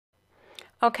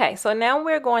Okay, so now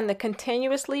we're going to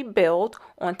continuously build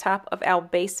on top of our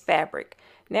base fabric.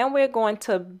 Now we're going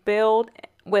to build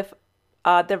with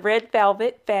the red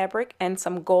velvet fabric and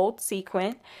some gold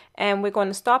sequin, and we're going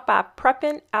to start by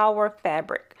prepping our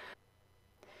fabric.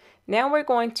 Now we're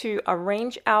going to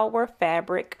arrange our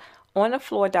fabric on the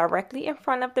floor directly in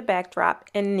front of the backdrop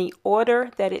in the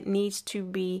order that it needs to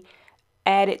be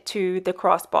added to the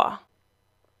crossbar.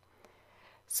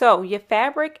 So your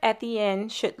fabric at the end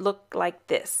should look like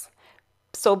this.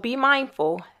 So be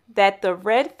mindful that the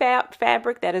red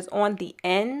fabric that is on the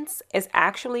ends is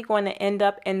actually going to end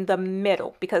up in the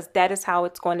middle, because that is how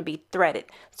it's going to be threaded.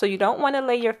 So you don't want to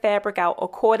lay your fabric out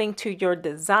according to your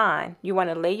design. You want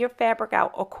to lay your fabric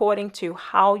out according to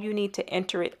how you need to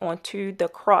enter it onto the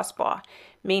crossbar,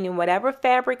 meaning whatever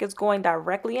fabric is going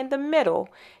directly in the middle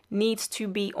needs to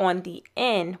be on the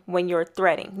end when you're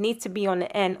threading, needs to be on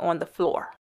the end on the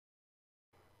floor.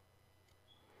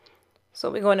 So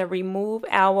we're going to remove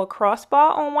our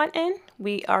crossbar on one end.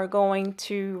 We are going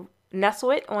to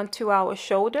nestle it onto our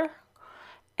shoulder.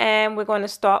 And we're going to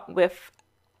start with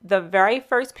the very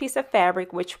first piece of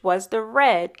fabric, which was the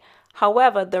red.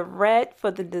 However, the red for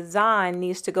the design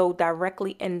needs to go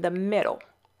directly in the middle.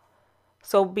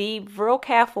 So be real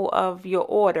careful of your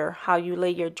order, how you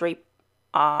lay your drape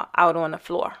out on the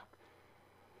floor.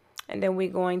 And then we're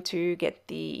going to get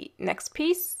the next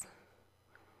piece.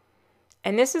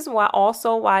 And this is why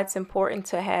it's important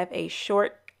to have a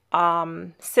short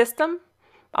system.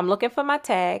 I'm looking for my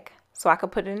tag so I can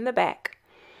put it in the back.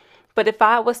 But if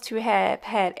I was to have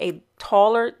had a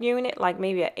taller unit, like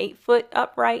maybe an 8-foot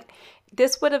upright,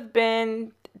 this would have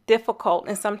been difficult,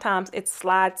 and sometimes it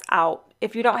slides out.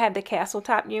 If you don't have the castle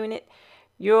top unit,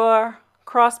 your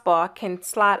crossbar can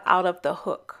slide out of the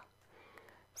hook.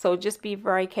 So just be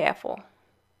very careful.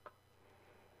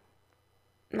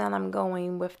 Now I'm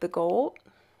going with the gold.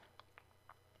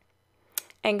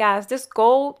 And guys, this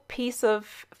gold piece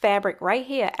of fabric right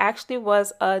here actually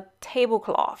was a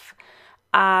tablecloth.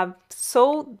 I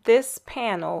sewed this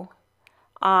panel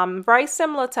very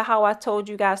similar to how I told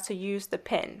you guys to use the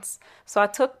pins. So I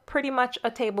took pretty much a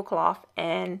tablecloth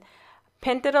and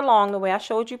pinned it along the way I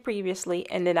showed you previously,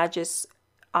 and then I just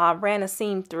ran a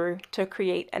seam through to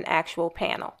create an actual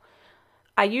panel.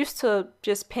 I used to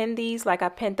just pin these like I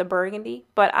pinned the burgundy,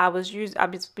 but I was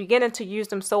beginning to use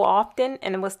them so often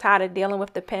and was tired of dealing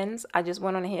with the pins. I just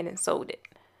went on ahead and sewed it.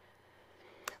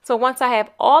 So once I have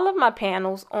all of my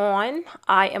panels on,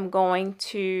 I am going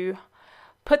to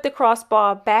put the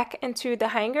crossbar back into the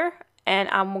hanger, and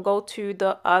I'm going to go to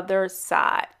the other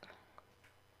side.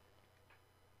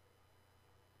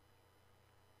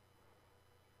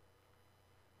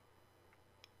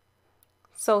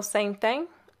 So same thing.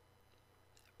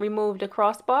 Remove the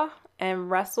crossbar and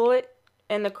wrestle it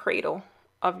in the cradle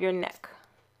of your neck.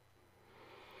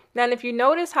 Now, if you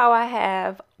notice how I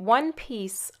have one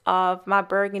piece of my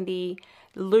burgundy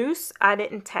loose, I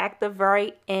didn't tack the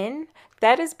very end.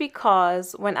 That is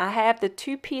because when I have the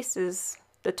two pieces,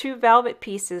 the two velvet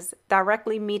pieces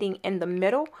directly meeting in the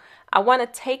middle, I want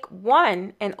to take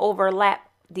one and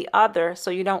overlap the other so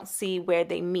you don't see where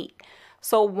they meet.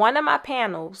 So one of my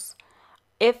panels,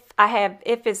 if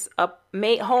it's a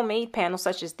homemade panel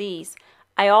such as these,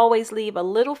 I always leave a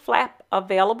little flap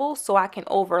available so I can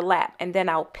overlap, and then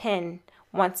I'll pin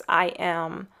once I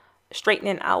am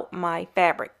straightening out my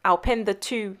fabric. I'll pin the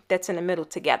two that's in the middle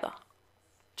together,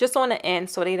 just on the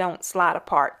end so they don't slide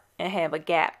apart and have a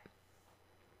gap.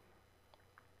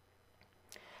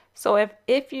 So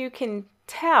if you can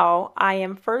tell, I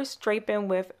am first draping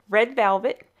with red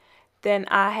velvet, then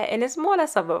and it's more or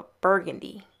less of a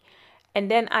burgundy. And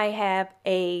then I have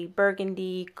a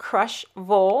burgundy crush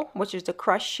voile, which is the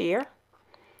crush sheer.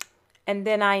 And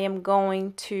then I am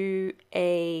going to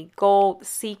a gold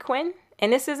sequin.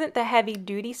 And this isn't the heavy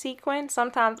duty sequin.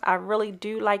 Sometimes I really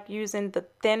do like using the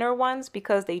thinner ones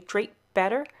because they drape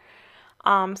better.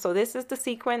 So this is the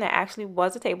sequin that actually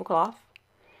was a tablecloth.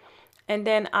 And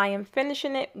then I am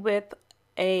finishing it with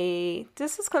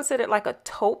this is considered like a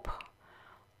taupe,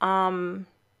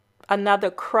 another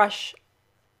crush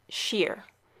sheer.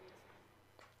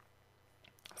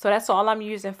 So that's all I'm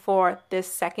using for this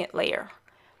second layer.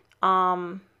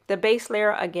 The base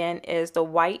layer again is the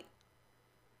white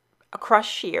crush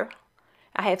sheer.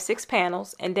 I have 6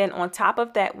 panels, and then on top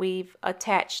of that we've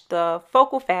attached the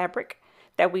focal fabric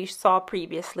that we saw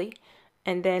previously,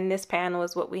 and then this panel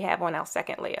is what we have on our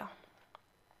second layer.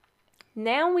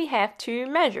 Now we have to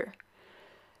measure.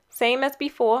 Same as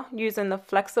before, using the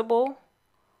flexible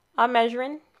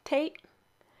measuring tape.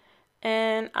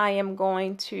 And I am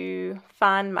going to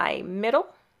find my middle,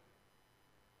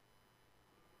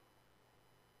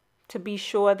 to be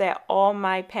sure that all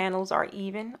my panels are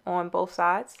even on both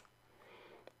sides.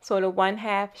 So the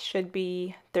 1/2 should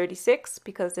be 36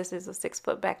 because this is a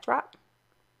 6-foot backdrop.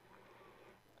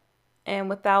 And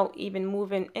without even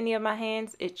moving any of my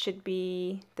hands, it should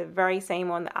be the very same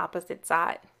on the opposite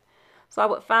side. So I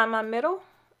would find my middle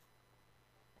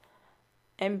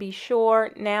and be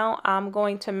sure. Now I'm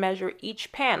going to measure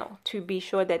each panel to be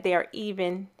sure that they are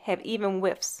even, have even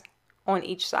widths on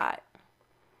each side.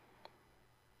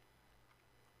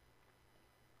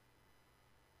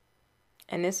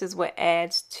 And this is what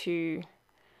adds to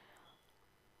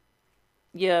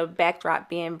your backdrop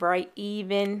being very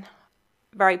even,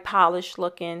 very polished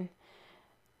looking,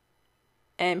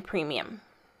 and premium.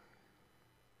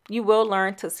 You will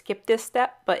learn to skip this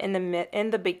step, but in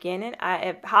the beginning,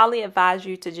 I highly advise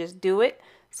you to just do it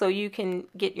so you can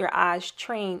get your eyes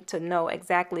trained to know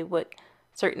exactly what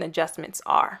certain adjustments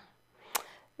are.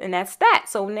 And that's that.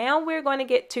 So now we're going to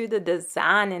get to the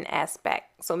designing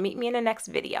aspect. So meet me in the next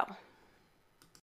video.